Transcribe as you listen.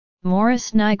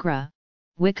Morus nigra,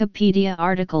 Wikipedia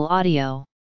article audio.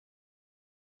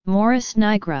 Morus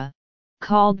nigra,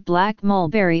 called black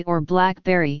mulberry or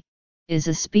blackberry, is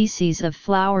a species of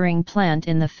flowering plant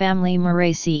in the family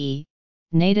Moraceae,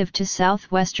 native to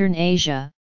southwestern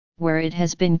Asia, where it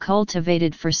has been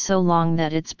cultivated for so long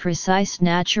that its precise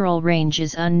natural range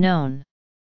is unknown.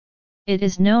 It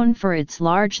is known for its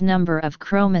large number of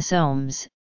chromosomes,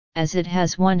 as it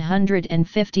has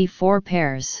 154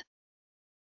 pairs.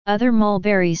 Other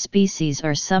mulberry species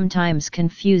are sometimes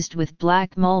confused with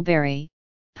black mulberry,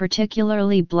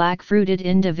 particularly black-fruited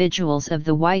individuals of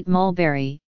the white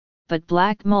mulberry, but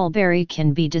black mulberry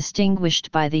can be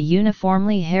distinguished by the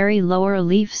uniformly hairy lower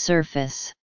leaf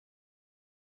surface.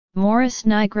 Morus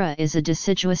nigra is a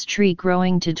deciduous tree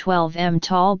growing to 12 m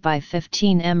tall by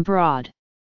 15 m broad.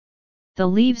 The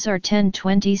leaves are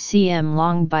 10-20 cm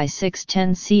long by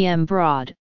 6-10 cm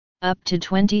broad, up to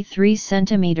 23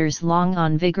 cm long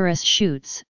on vigorous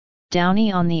shoots,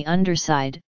 downy on the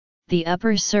underside, the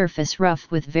upper surface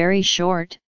rough with very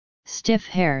short, stiff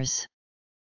hairs.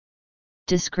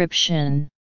 Description: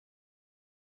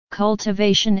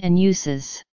 Cultivation and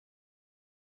uses.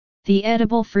 The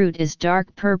edible fruit is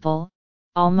dark purple,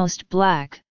 almost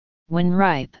black, when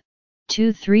ripe,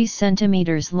 2-3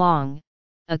 cm long,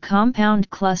 a compound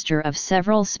cluster of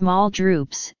several small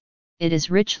drupes. It is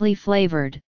richly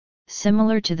flavored,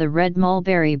 similar to the red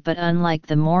mulberry but unlike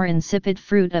the more insipid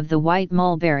fruit of the white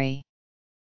mulberry.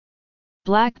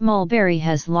 Black mulberry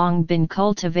has long been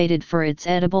cultivated for its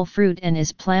edible fruit and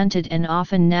is planted and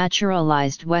often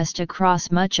naturalized west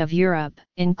across much of Europe,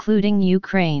 including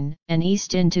Ukraine, and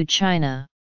east into China.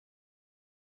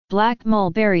 Black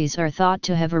mulberries are thought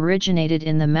to have originated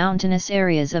in the mountainous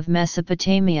areas of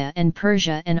Mesopotamia and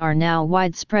Persia and are now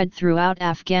widespread throughout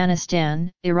Afghanistan,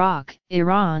 Iraq,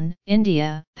 Iran,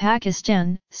 India,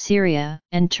 Pakistan, Syria,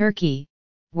 and Turkey,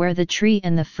 where the tree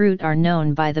and the fruit are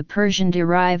known by the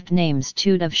Persian-derived names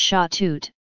tut of Shatut,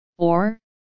 or,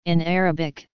 in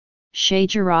Arabic,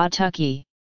 Shajara tuki.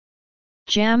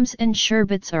 Jams and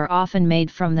sherbets are often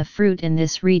made from the fruit in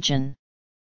this region.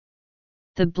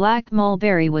 The black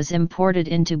mulberry was imported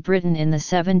into Britain in the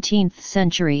 17th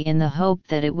century in the hope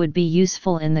that it would be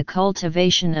useful in the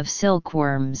cultivation of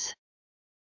silkworms.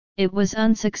 It was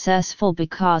unsuccessful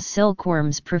because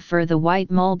silkworms prefer the white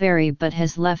mulberry but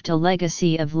has left a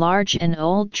legacy of large and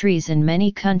old trees in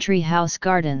many country house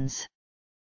gardens.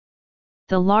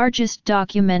 The largest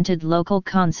documented local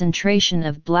concentration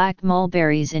of black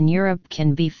mulberries in Europe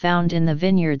can be found in the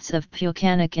vineyards of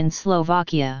Pukanik in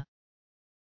Slovakia.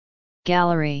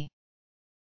 Gallery.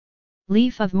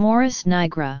 Leaf of Morus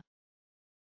nigra.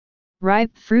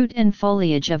 Ripe fruit and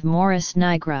foliage of Morus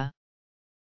nigra.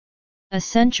 A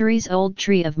centuries-old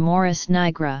tree of Morus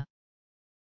nigra.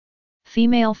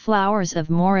 Female flowers of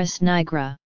Morus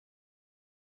nigra.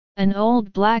 An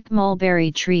old black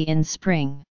mulberry tree in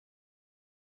spring.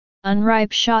 Unripe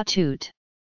shatut.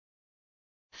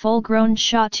 Full-grown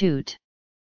shatut.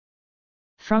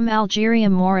 From Algeria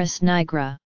Morus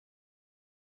nigra.